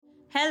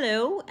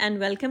Hello and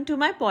welcome to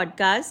my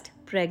podcast,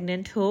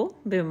 Pregnant Ho,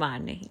 Bimaar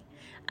Nahi.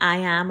 I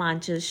am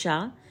Anchal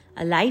Shah,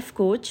 a life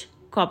coach,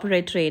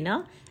 corporate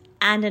trainer,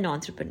 and an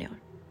entrepreneur.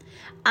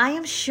 I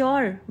am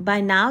sure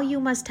by now you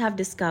must have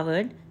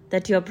discovered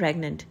that you're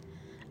pregnant.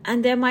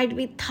 And there might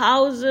be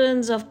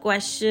thousands of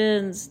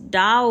questions,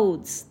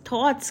 doubts,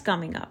 thoughts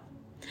coming up.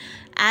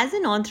 As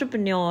an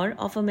entrepreneur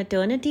of a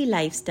maternity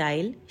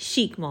lifestyle,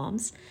 Chic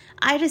Moms,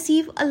 I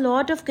receive a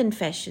lot of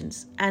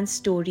confessions and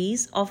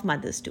stories of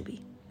mothers to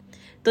be.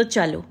 तो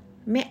चलो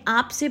मैं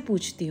आपसे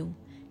पूछती हूँ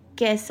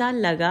कैसा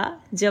लगा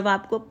जब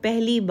आपको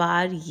पहली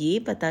बार ये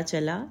पता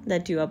चला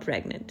that you are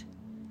pregnant?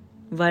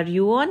 Were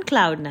you on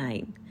cloud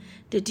nine?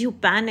 Did you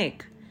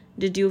panic?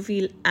 Did you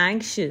feel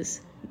anxious?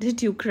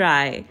 Did you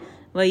cry?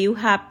 Were you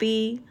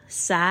happy?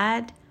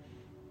 Sad?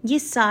 ये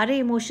सारे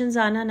इमोशंस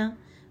आना ना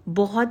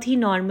बहुत ही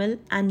नॉर्मल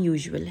एंड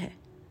यूजुअल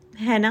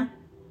है ना?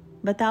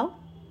 बताओ,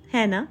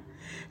 है ना?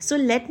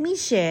 So let me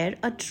share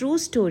a true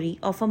story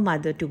of a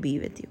mother to be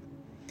with you.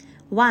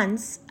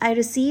 Once I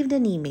received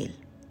an email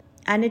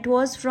and it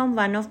was from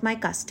one of my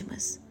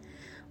customers.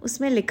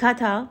 उसमें लिखा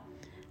था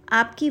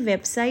आपकी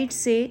वेबसाइट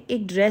से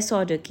एक ड्रेस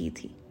ऑर्डर की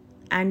थी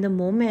and the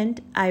moment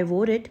I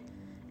wore it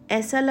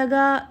ऐसा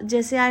लगा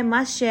जैसे I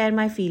must share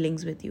my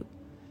feelings with you.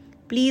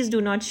 Please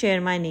do not share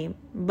my name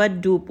but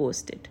do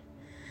post it.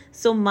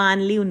 So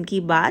मान ली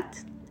उनकी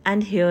बात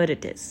and here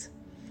it is.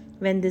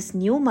 When this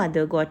new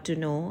mother got to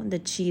know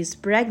that she is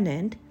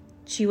pregnant,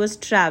 she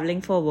was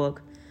traveling for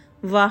work.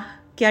 वाह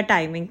क्या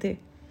timing थे.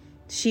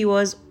 She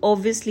was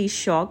obviously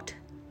shocked,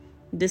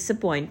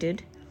 disappointed,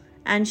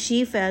 and she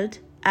felt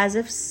as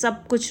if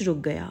सब कुछ रुक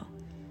गया.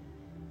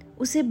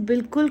 उसे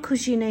बिल्कुल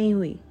खुशी नहीं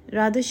हुई.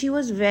 Rather she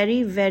was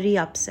very very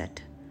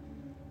upset.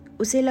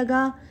 उसे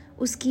लगा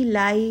उसकी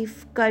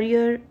लाइफ,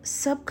 करियर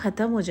सब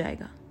खत्म हो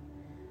जाएगा.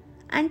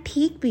 एंड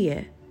ठीक भी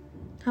है.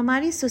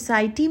 हमारी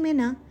सोसाइटी में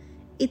ना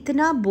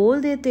इतना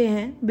बोल देते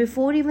हैं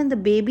before even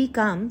the baby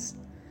comes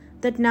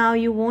that now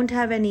you won't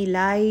have any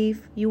life,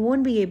 you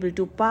won't be able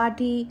to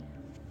party,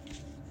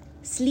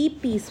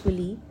 sleep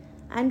peacefully,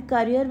 and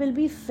career will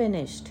be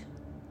finished.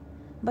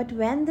 But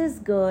when this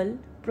girl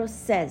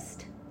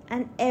processed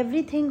and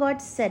everything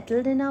got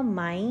settled in her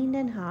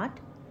mind and heart,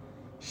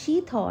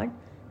 she thought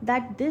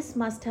that this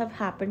must have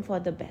happened for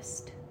the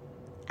best.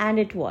 And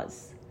it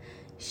was.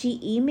 She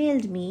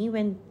emailed me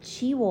when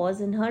she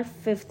was in her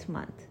 5th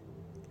month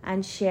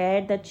and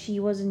shared that she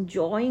was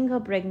enjoying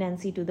her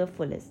pregnancy to the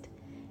fullest.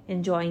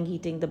 Enjoying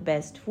eating the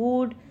best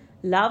food,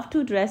 loved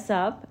to dress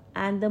up,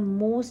 and the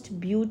most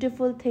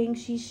beautiful thing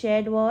she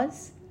shared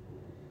was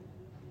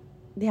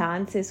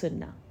ध्यान से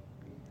सुनना.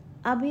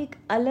 अब एक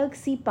अलग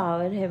सी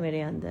power है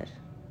मेरे अंदर.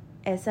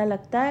 ऐसा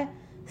लगता है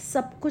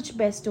सब कुछ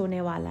बेस्ट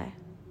होने वाला है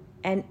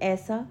एंड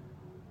ऐसा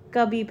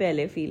कभी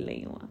पहले फील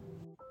नहीं हुआ.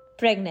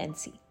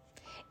 प्रेगनेंसी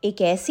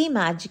एक ऐसी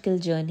मैजिकल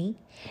जर्नी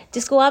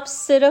जिसको आप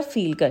सिर्फ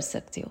फील कर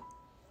सकते हो.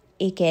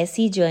 एक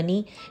ऐसी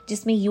जर्नी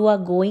जिसमें you are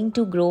going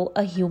to grow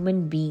a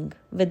human being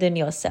with in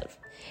your self.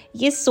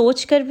 ये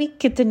सोच कर भी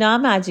कितना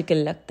मैजिकल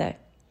लगता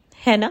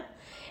है ना?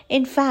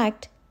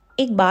 इनफैक्ट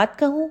एक बात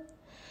कहूँ,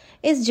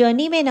 इस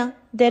जर्नी में ना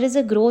there is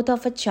a growth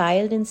of a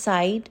child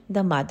inside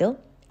the mother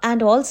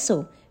and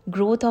also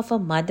growth of a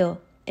mother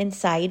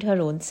inside her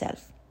own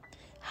self.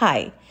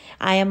 Hi,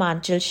 I am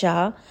Aanchal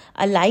Shah,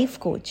 a life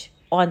coach,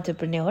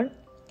 entrepreneur,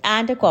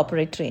 and a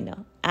corporate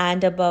trainer.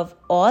 And above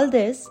all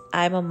this,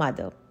 I am a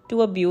mother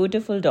to a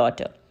beautiful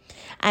daughter.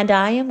 And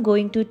I am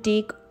going to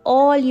take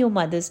all you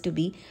mothers to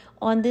be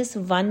on this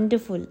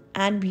wonderful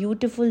and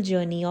beautiful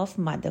journey of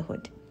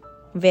motherhood,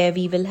 where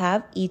we will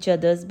have each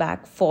other's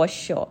back for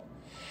sure.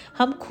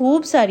 हम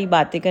खूब सारी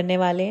बातें करने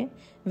वाले हैं.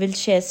 We'll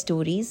share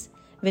stories,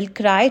 we'll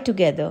cry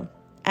together,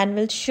 and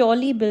we'll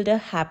surely build a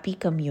happy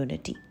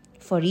community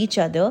for each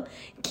other.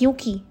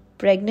 क्योंकि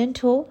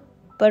pregnant हो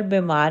पर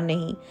बीमार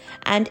नहीं.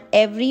 And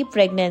every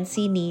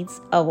pregnancy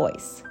needs a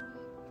voice.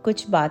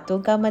 कुछ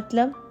बातों का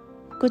मतलब,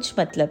 कुछ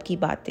मतलब की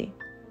बातें.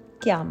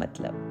 क्या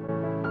मतलब?